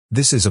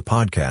This is a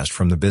podcast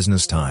from the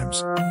Business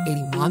Times.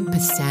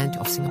 81%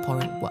 of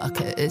Singaporean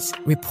workers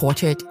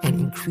reported an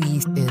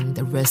increase in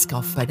the risk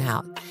of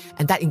burnout,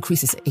 and that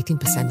increase is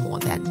 18% more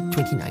than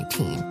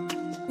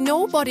 2019.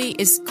 Nobody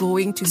is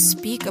going to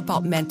speak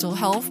about mental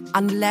health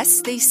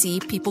unless they see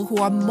people who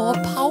are more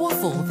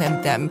powerful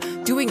than them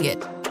doing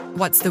it.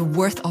 What's the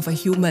worth of a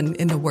human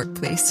in the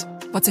workplace?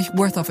 What's the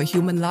worth of a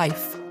human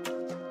life?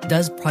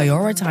 Does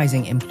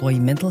prioritizing employee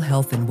mental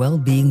health and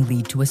well-being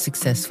lead to a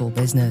successful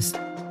business?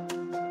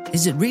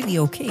 Is it really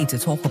okay to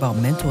talk about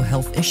mental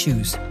health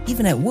issues,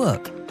 even at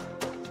work?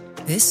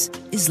 This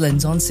is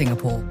Lens on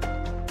Singapore.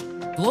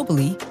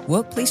 Globally,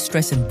 workplace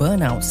stress and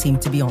burnout seem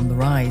to be on the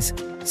rise.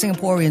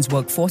 Singaporeans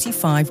work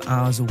 45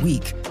 hours a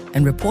week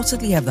and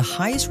reportedly have the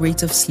highest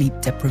rate of sleep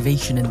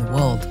deprivation in the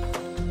world.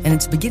 And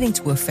it's beginning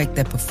to affect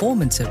their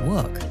performance at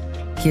work.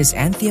 Here's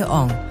Anthea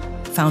Ong,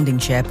 founding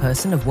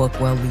chairperson of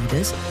WorkWell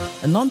Leaders,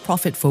 a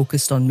non-profit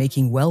focused on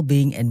making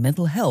well-being and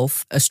mental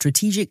health a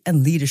strategic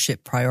and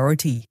leadership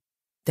priority.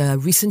 The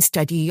recent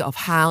study of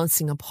how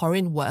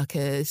Singaporean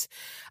workers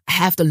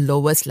have the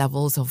lowest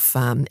levels of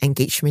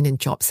engagement and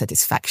job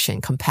satisfaction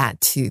compared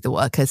to the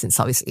workers in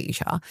Southeast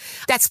Asia.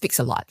 That speaks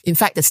a lot. In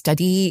fact, the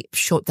study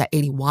showed that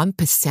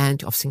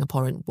 81% of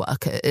Singaporean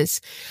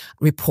workers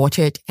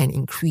reported an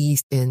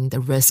increase in the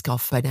risk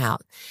of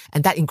burnout.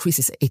 And that increase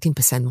is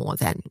 18% more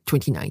than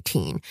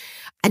 2019.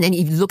 And then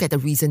if you look at the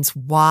reasons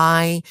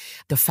why,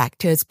 the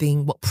factors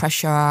being work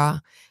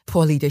pressure,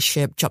 poor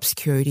leadership, job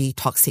security,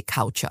 toxic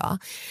culture,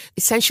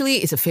 essentially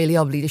it's a failure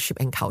of leadership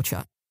and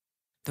culture.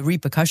 The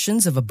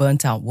repercussions of a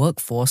burnt-out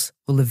workforce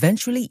will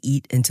eventually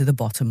eat into the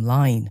bottom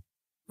line.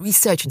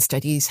 Research and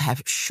studies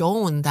have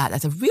shown that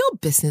there's a real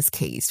business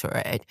case for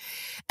it.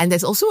 And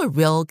there's also a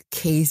real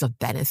case of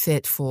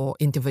benefit for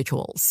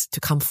individuals to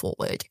come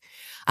forward.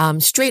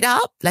 Straight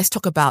up, let's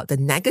talk about the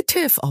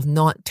negative of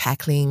not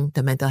tackling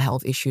the mental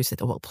health issues at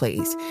the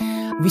workplace.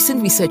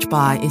 Recent research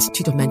by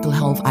Institute of Mental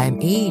Health,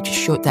 IMH,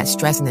 showed that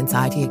stress and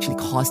anxiety actually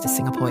cost the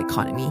Singapore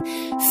economy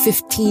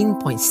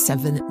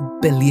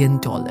 $15.7 billion,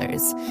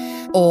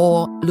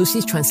 or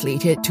loosely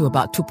translated to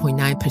about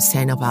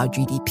 2.9% of our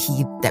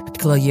GDP that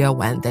particular year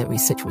when the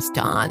research was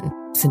done.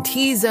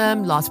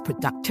 Absenteeism, lost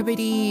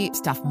productivity,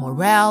 staff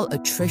morale,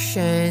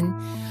 attrition.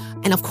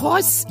 And of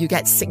course, you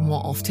get sick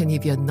more often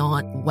if you're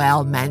not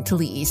well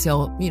mentally.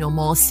 So,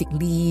 more sick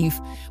leave,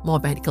 more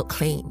medical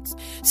claims.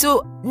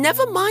 So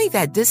never mind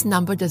that this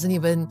number doesn't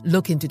even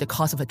look into the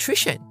cost of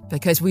attrition,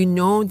 because we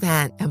know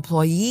that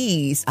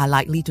employees are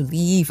likely to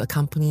leave a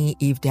company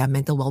if their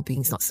mental well-being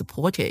is not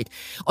supported,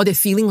 or they're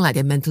feeling like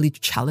they're mentally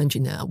challenged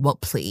in a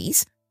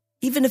workplace.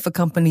 Even if a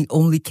company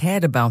only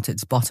cared about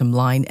its bottom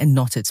line and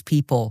not its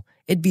people,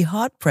 it'd be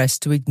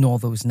hard-pressed to ignore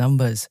those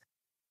numbers.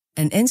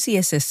 An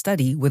NCSS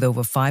study with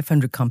over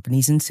 500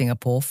 companies in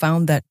Singapore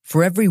found that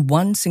for every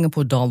 $1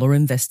 Singapore dollar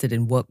invested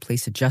in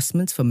workplace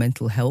adjustments for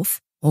mental health,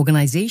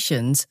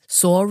 organizations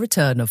saw a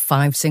return of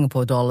 5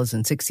 Singapore dollars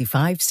and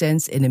 65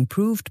 cents in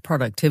improved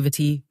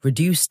productivity,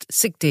 reduced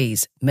sick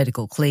days,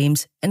 medical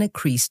claims, and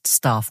increased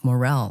staff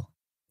morale.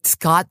 It's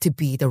got to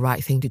be the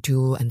right thing to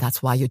do, and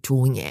that's why you're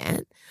doing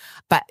it.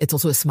 But it's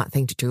also a smart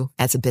thing to do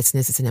as a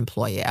business, as an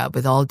employer,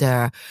 with all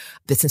the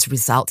business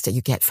results that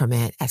you get from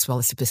it, as well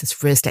as the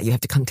business risk that you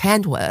have to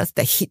contend with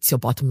that hits your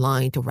bottom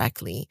line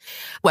directly.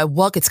 Where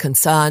work is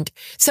concerned,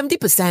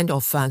 70%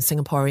 of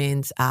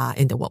Singaporeans are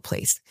in the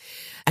workplace.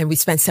 And we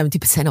spend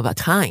 70% of our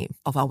time,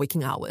 of our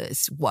waking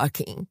hours,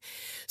 working.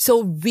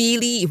 So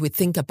really, if we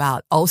think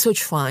about also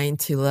trying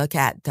to look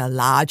at the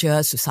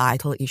larger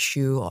societal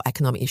issue or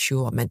economic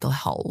issue of mental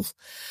health,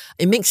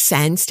 it makes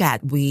sense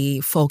that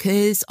we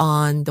focus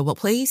on the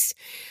workplace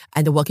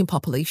and the working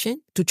population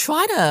to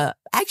try to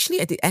actually,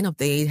 at the end of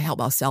the day,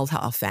 help ourselves,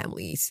 help our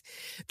families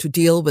to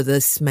deal with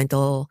this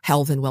mental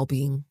health and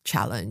well-being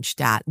challenge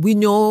that we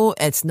know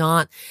it's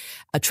not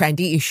a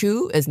trendy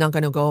issue. It's not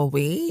going to go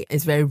away.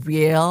 It's very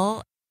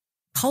real.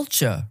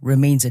 Culture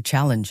remains a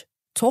challenge.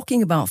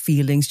 Talking about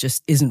feelings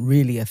just isn't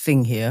really a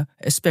thing here,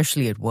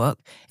 especially at work.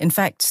 In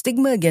fact,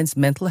 stigma against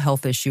mental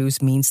health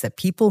issues means that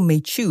people may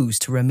choose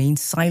to remain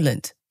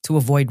silent to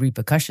avoid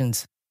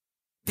repercussions.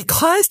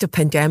 Because the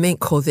pandemic,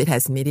 COVID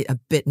has made it a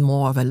bit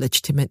more of a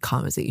legitimate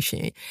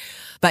conversation.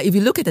 But if you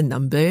look at the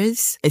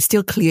numbers, it's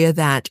still clear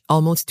that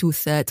almost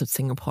 2/3 of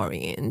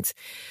Singaporeans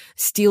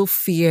still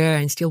fear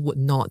and still would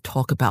not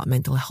talk about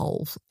mental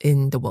health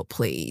in the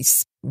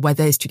workplace,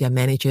 whether it's to their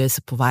managers,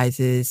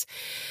 supervisors,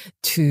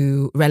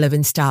 to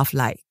relevant staff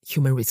like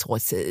human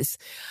resources.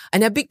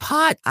 And a big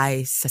part,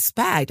 I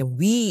suspect, and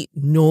we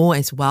know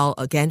as well,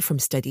 again from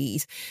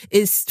studies,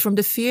 is from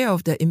the fear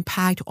of the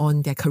impact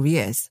on their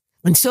careers.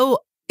 And so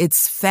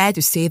it's fair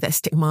to say that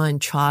stigma and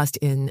trust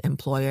in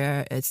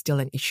employer is still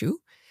an issue.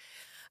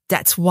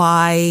 That's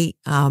why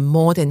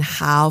more than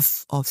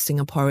half of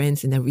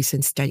Singaporeans in a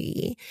recent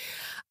study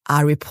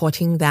are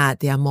reporting that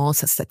they are more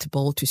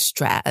susceptible to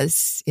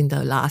stress in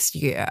the last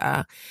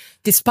year,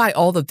 despite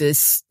all of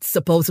this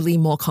supposedly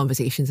more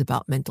conversations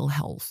about mental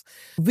health.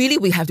 Really,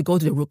 we have to go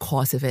to the root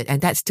cause of it,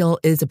 and that still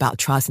is about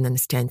trust and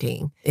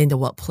understanding in the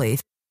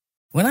workplace.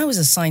 When I was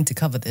assigned to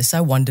cover this,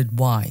 I wondered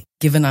why.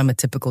 Given I'm a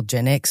typical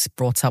Gen X,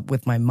 brought up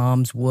with my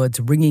mom's words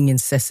ringing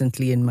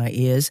incessantly in my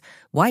ears,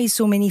 why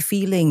so many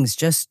feelings?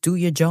 Just do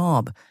your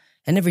job.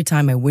 And every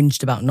time I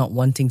whinged about not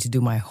wanting to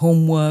do my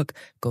homework,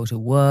 go to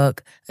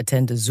work,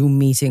 attend a Zoom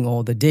meeting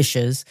or the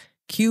dishes,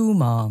 cue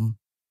mom.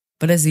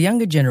 But as the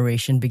younger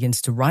generation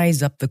begins to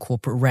rise up the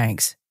corporate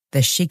ranks,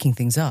 they're shaking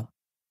things up.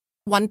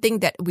 One thing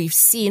that we've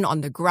seen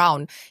on the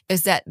ground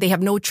is that they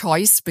have no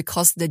choice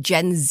because the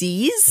Gen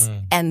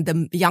Zs and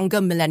the younger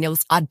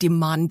millennials are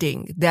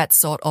demanding that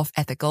sort of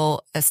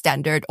ethical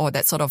standard or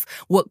that sort of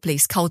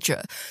workplace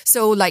culture.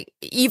 So like,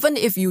 even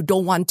if you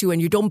don't want to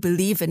and you don't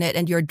believe in it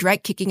and you're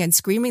drag kicking and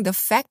screaming, the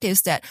fact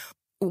is that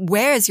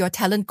where is your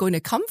talent going to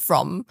come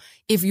from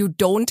if you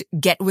don't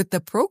get with the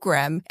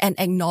program and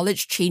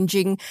acknowledge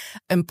changing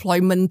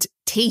employment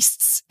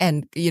tastes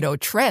and,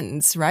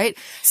 trends, right?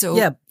 So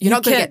you're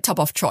not going to get top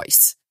of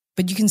choice.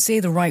 But you can say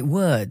the right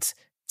words,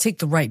 tick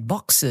the right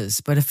boxes.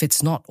 But if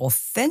it's not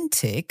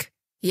authentic...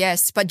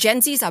 Yes, but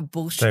Gen Zs are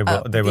bullshit. They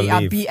will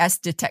are leave.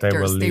 BS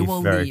detectors. They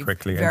will leave very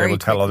quickly, and they will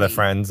tell all their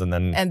friends,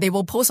 and they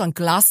will post on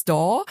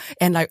Glassdoor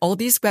and like all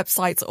these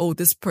websites. Oh,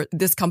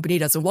 this company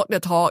doesn't walk the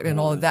talk and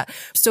all of that.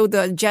 So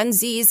the Gen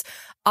Zs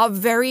are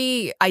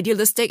very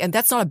idealistic, and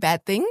that's not a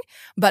bad thing.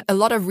 But a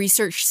lot of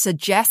research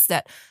suggests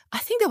that, I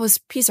think there was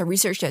a piece of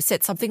research that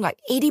said something like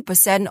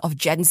 80% of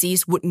Gen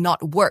Zs would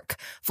not work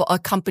for a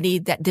company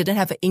that didn't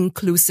have an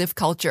inclusive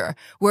culture.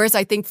 Whereas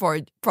I think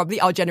for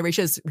probably our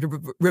generation is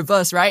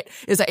reverse, right?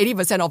 Is that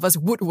 80% of us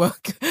would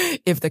work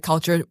if the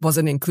culture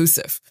wasn't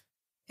inclusive.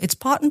 It's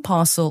part and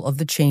parcel of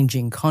the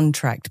changing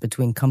contract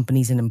between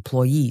companies and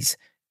employees.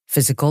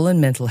 Physical and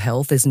mental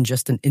health isn't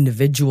just an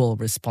individual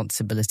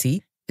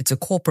responsibility. It's a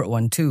corporate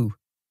one too.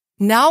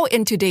 Now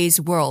in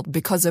today's world,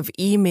 because of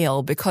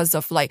email, because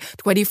of like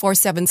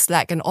 24/7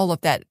 Slack and all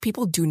of that,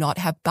 people do not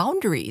have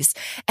boundaries.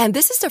 And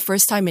this is the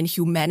first time in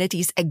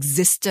humanity's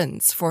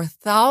existence for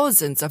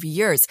thousands of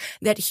years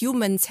that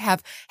humans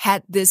have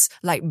had this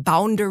like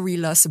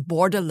boundaryless,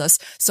 borderless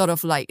sort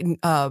of like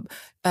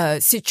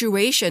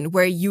situation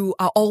where you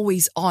are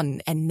always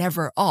on and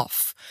never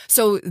off.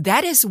 So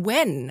that is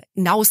when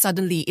now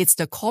suddenly it's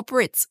the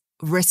corporate's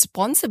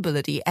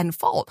responsibility and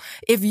fault.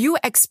 If you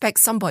expect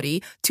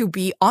somebody to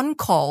be on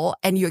call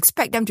and you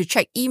expect them to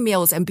check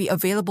emails and be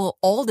available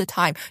all the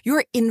time,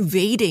 you're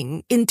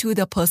invading into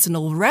the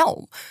personal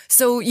realm.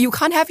 So you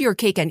can't have your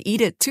cake and eat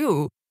it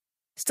too.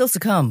 Still to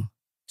come.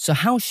 So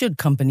how should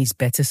companies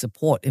better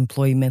support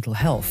employee mental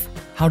health?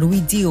 How do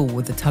we deal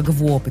with the tug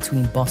of war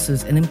between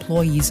bosses and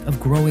employees of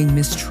growing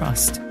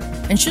mistrust?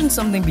 And shouldn't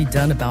something be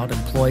done about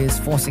employers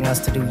forcing us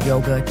to do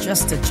yoga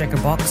just to check a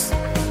box?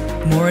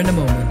 More in a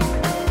moment.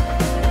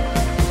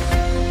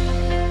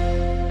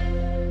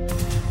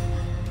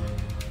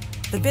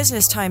 The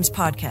Business Times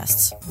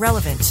podcasts.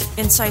 Relevant,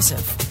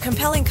 incisive,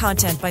 compelling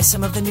content by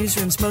some of the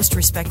newsroom's most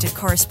respected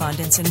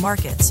correspondents in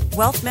markets,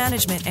 wealth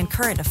management, and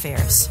current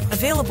affairs.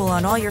 Available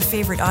on all your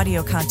favorite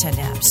audio content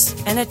apps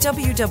and at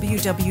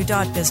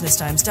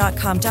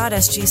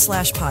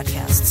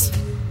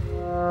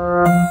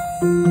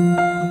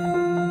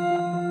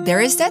www.businesstimes.com.sg/podcasts.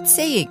 There is that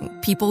saying,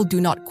 people do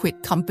not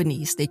quit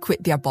companies, they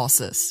quit their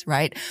bosses,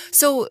 right?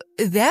 So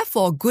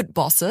therefore, good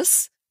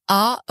bosses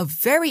are a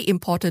very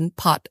important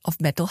part of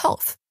mental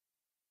health.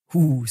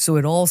 Ooh, so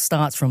it all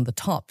starts from the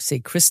top, say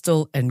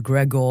Crystal and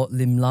Gregor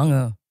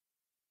Limlanger.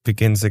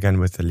 Begins again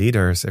with the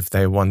leaders. If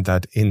they want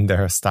that in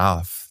their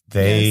staff,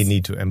 they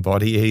need to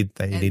embody it.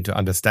 They need to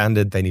understand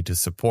it. They need to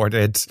support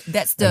it.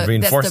 That's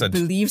the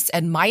beliefs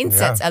and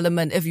mindsets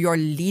element. If your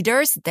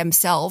leaders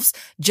themselves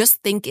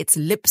just think it's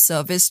lip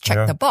service,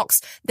 check the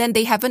box, then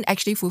they haven't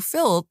actually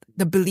fulfilled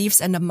the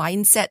beliefs and the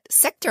mindset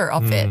sector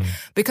of it.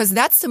 Because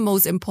that's the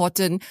most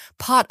important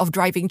part of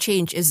driving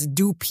change is,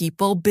 do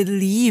people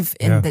believe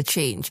in the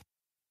change?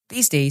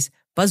 These days,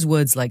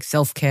 buzzwords like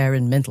self-care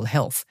and mental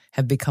health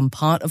have become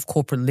part of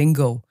corporate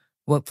lingo.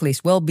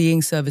 Workplace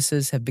well-being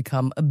services have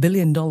become a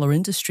billion-dollar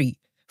industry.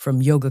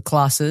 From yoga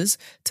classes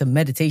to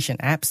meditation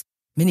apps,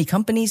 many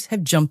companies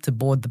have jumped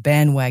aboard the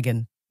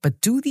bandwagon.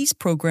 But do these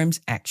programs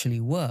actually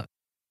work?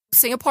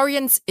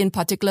 Singaporeans in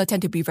particular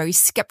tend to be very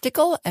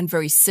skeptical and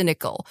very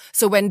cynical.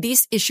 So when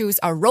these issues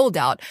are rolled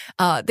out,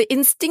 the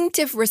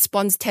instinctive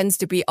response tends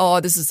to be,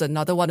 oh, this is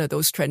another one of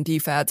those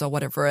trendy fads or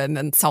whatever, and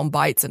then sound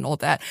bites and all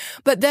that.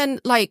 But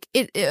then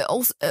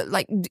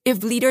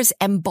if leaders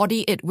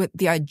embody it with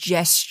their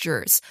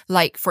gestures,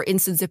 like for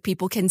instance, if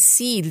people can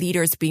see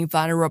leaders being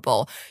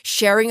vulnerable,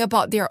 sharing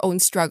about their own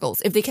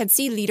struggles, if they can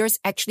see leaders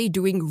actually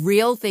doing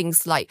real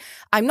things like,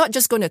 I'm not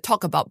just going to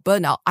talk about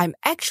burnout, I'm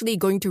actually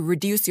going to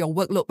reduce your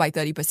workload by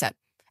 30%.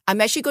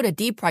 I'm actually going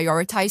to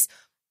deprioritize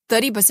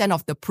 30%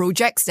 of the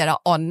projects that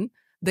are on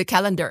the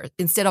calendar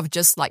instead of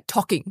just like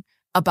talking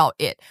about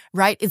it,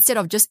 right? Instead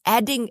of just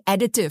add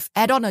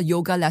on a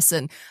yoga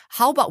lesson.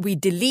 How about we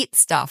delete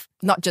stuff,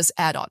 not just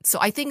add on? So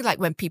I think like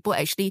when people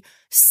actually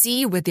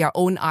see with their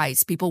own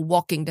eyes, people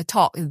walking the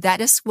talk,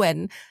 that is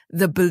when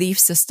the belief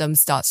system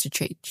starts to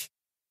change.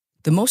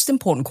 The most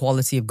important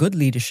quality of good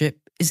leadership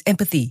is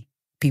empathy.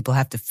 people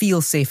have to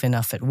feel safe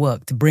enough at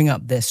work to bring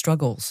up their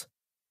struggles.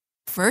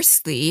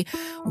 Firstly,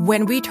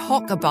 when we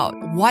talk about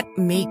what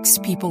makes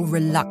people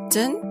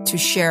reluctant to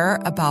share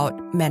about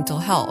mental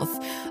health,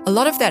 a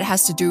lot of that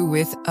has to do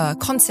with a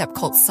concept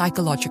called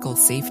psychological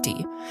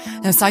safety.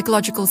 Now,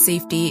 psychological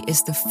safety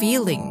is the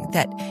feeling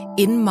that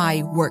in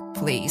my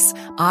workplace,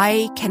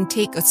 I can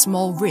take a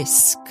small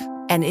risk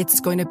and it's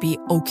going to be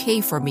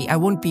okay for me. I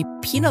won't be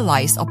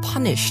penalized or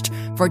punished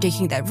for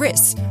taking that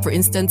risk. For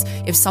instance,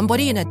 if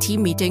somebody in a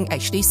team meeting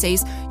actually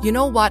says, you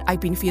know what, I've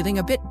been feeling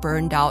a bit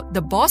burned out,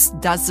 the boss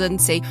doesn't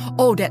say,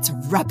 oh, that's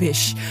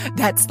rubbish.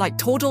 That's like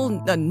total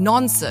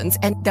nonsense.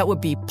 And that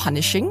would be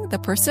punishing the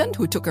person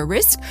who took a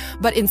risk.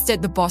 But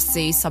instead, the boss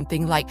says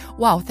something like,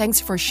 wow, thanks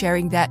for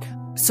sharing that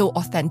so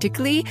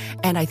authentically.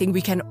 And I think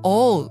we can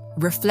all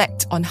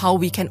reflect on how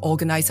we can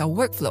organize our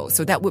workflow.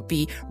 So that would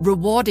be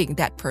rewarding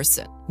that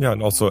person. Yeah,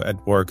 and also at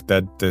work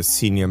that the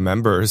senior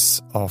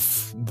members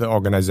of the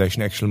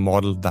organization actually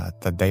model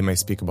that they may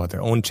speak about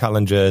their own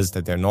challenges,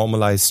 that they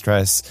normalize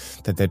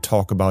stress, that they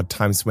talk about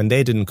times when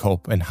they didn't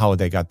cope and how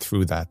they got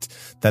through that.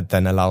 That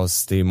then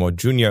allows the more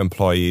junior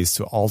employees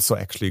to also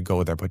actually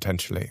go there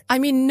potentially. I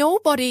mean,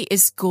 nobody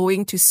is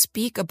going to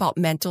speak about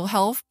mental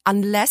health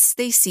unless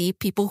they see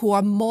people who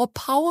are more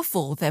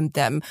powerful than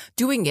them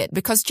doing it.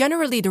 Because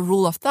generally the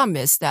rule of thumb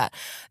is that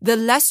the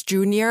less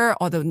junior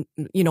or the,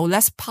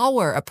 less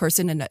power a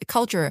person in a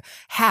culture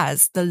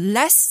has, the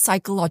less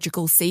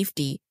psychological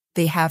safety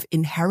they have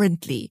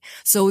inherently.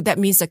 So that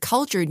means the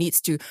culture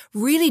needs to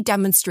really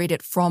demonstrate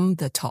it from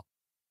the top.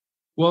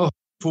 Well,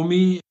 for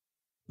me,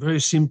 very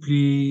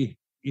simply,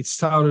 it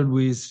started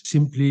with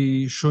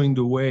simply showing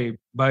the way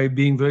by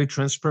being very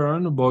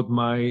transparent about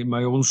my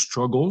own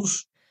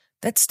struggles.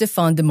 That's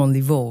Stéphane de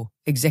Montlivaux,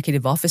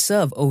 Executive Officer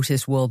of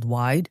Otis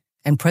Worldwide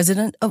and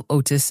President of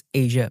Otis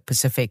Asia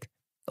Pacific.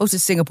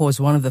 Otis Singapore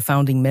is one of the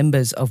founding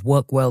members of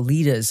Work Well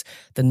Leaders,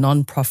 the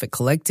non-profit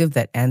collective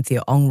that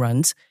Anthea Ong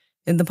runs.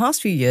 In the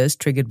past few years,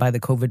 triggered by the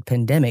COVID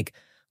pandemic,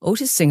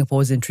 Otis Singapore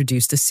has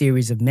introduced a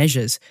series of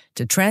measures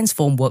to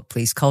transform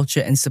workplace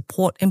culture and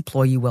support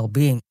employee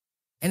well-being.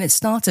 And it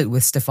started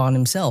with Stéphane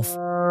himself.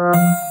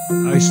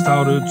 I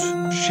started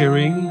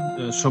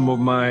sharing some of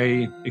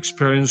my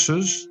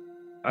experiences.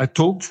 I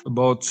talked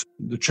about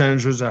the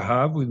challenges I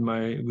have with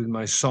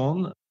my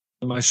son.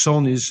 My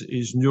son is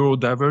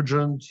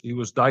neurodivergent. He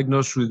was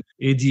diagnosed with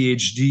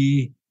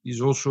ADHD.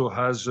 He also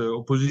has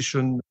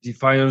opposition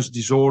defiance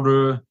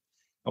disorder.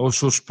 I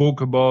also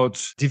spoke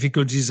about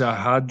difficulties I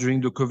had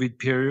during the COVID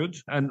period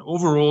and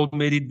overall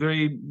made it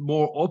very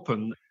more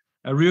open.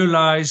 I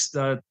realized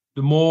that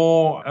the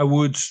more I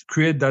would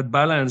create that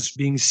balance,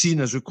 being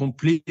seen as a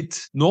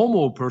complete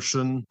normal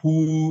person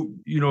who,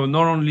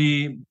 not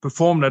only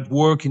performed at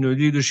work in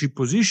leadership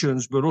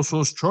positions, but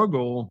also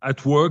struggle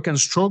at work and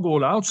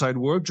struggle outside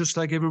work, just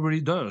like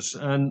everybody does.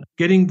 And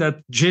getting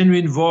that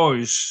genuine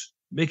voice,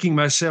 making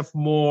myself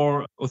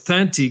more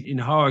authentic in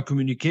how I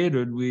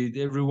communicated with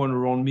everyone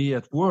around me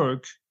at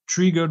work,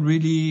 triggered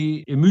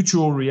really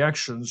mutual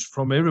reactions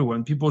from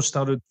everyone. People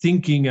started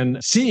thinking and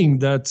seeing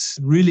that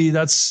really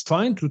that's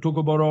fine to talk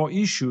about our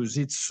issues.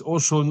 It's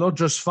also not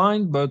just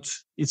fine, but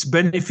it's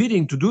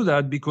benefiting to do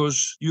that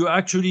because you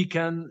actually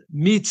can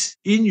meet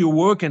in your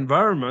work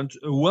environment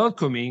a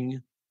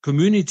welcoming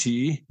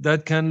community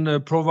that can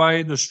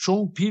provide a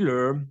strong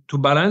pillar to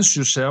balance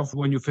yourself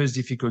when you face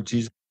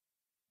difficulties.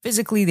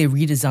 Physically, they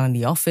redesigned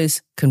the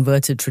office,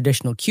 converted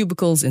traditional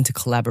cubicles into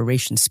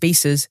collaboration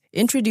spaces,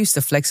 introduced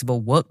a flexible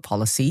work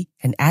policy,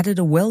 and added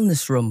a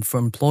wellness room for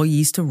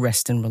employees to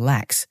rest and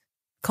relax.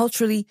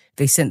 Culturally,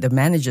 they sent their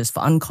managers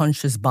for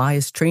unconscious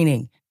bias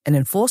training and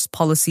enforced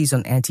policies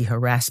on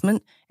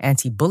anti-harassment,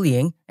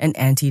 anti-bullying, and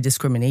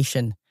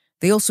anti-discrimination.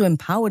 They also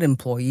empowered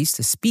employees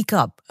to speak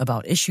up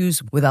about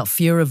issues without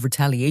fear of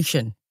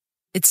retaliation.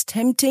 It's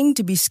tempting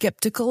to be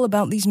skeptical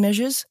about these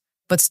measures,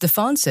 but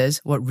Stéphane says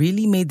what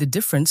really made the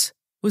difference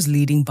was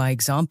leading by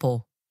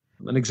example.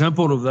 An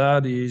example of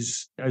that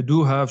is I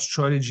do have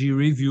strategy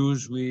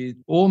reviews with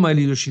all my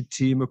leadership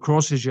team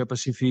across Asia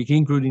Pacific,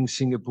 including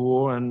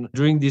Singapore. And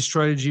during these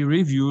strategy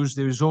reviews,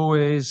 there is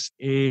always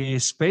a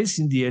space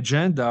in the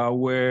agenda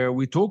where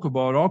we talk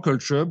about our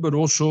culture, but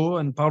also,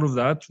 and part of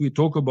that, we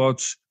talk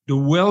about the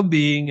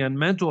well-being and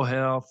mental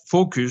health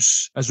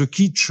focus as a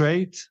key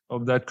trait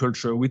of that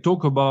culture. We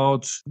talk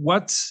about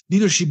what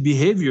leadership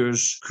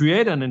behaviors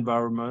create an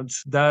environment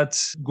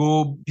that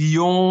go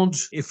beyond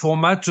a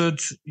formatted,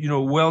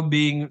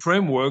 well-being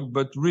framework,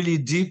 but really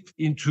deep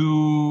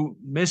into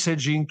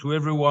messaging to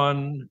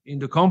everyone in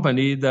the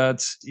company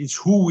that it's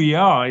who we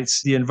are.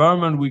 It's the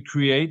environment we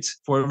create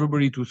for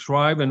everybody to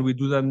thrive. And we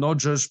do that not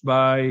just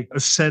by a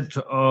set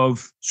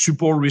of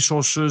support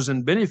resources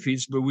and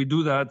benefits, but we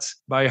do that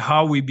by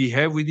how we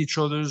behave with each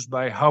other,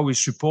 by how we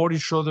support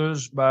each other,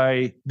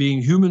 by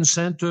being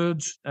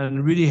human-centered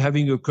and really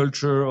having a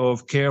culture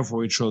of care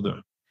for each other.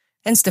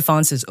 And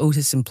Stéphane says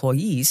Otis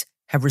employees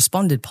have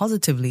responded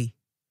positively.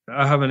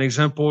 I have an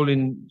example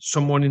in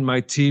someone in my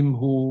team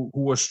who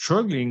was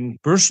struggling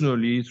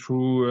personally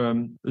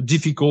through a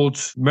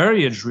difficult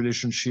marriage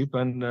relationship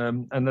and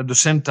at the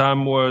same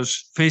time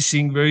was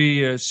facing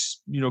very,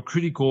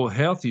 critical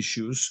health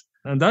issues.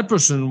 And that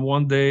person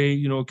one day,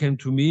 came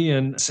to me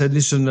and said,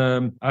 listen,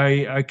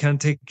 I can't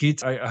take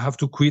it. I have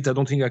to quit. I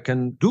don't think I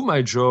can do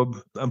my job.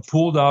 I'm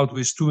pulled out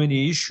with too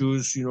many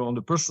issues, on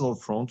the personal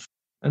front.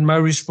 And my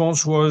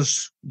response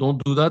was, don't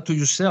do that to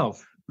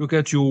yourself. Look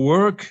at your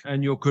work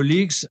and your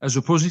colleagues as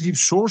a positive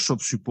source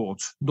of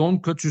support.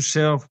 Don't cut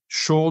yourself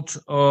short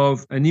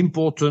of an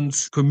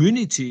important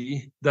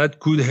community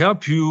that could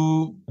help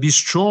you be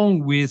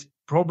strong with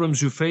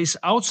problems you face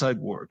outside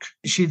work.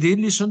 She did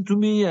listen to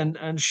me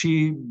and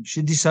she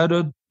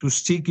decided to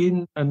stick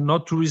in and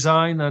not to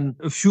resign. And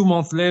a few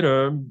months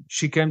later,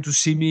 she came to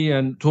see me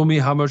and told me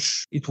how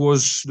much it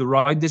was the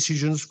right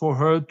decisions for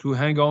her to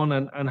hang on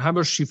and how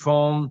much she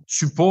found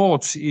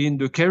support in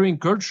the caring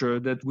culture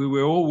that we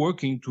were all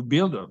working to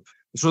build up.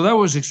 So that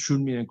was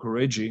extremely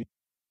encouraging.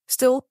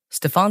 Still,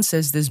 Stéphane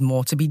says there's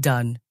more to be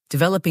done,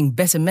 developing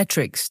better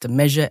metrics to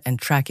measure and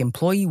track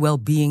employee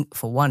well-being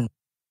for one.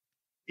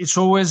 It's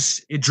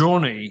always a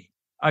journey.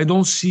 I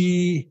don't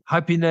see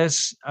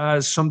happiness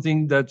as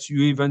something that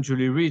you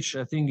eventually reach.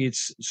 I think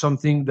it's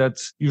something that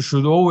you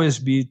should always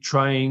be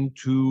trying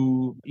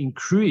to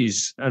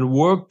increase and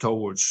work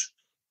towards.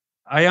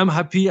 I am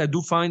happy. I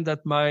do find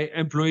that my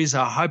employees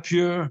are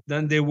happier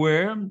than they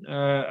were.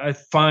 I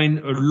find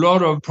a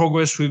lot of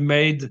progress we've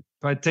made.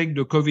 If I take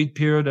the COVID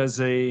period as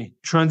a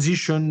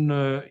transition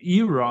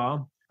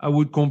era, I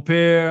would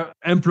compare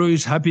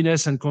employees'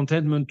 happiness and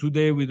contentment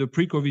today with the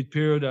pre-COVID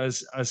period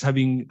as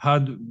having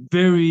had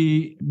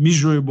very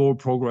measurable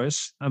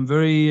progress. I'm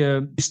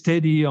very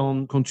steady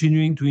on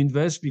continuing to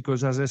invest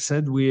because, as I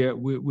said,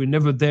 we're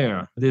never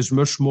there. There's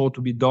much more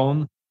to be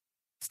done.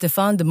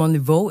 Stéphane de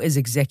Montlhévaux is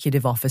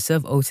Executive Officer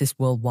of Otis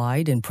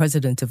Worldwide and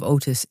President of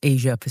Otis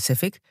Asia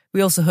Pacific. We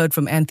also heard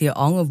from Anthea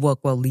Ong of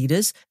Workwell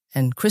Leaders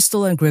and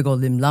Crystal and Gregor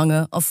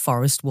Lim-Langer of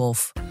Forest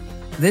Wolf.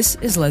 This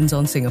is Lens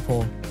on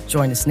Singapore.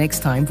 Join us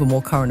next time for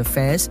more current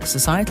affairs,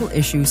 societal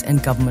issues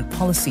and government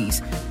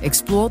policies,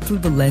 explored through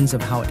the lens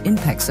of how it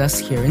impacts us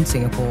here in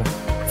Singapore.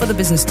 For the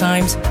Business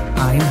Times,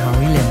 I'm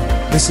Howie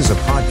Lim. This is a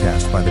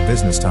podcast by the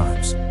Business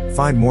Times.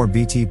 Find more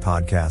BT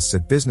podcasts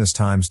at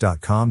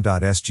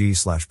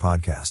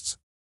businesstimes.com.sg/podcasts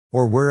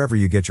or wherever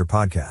you get your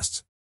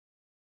podcasts.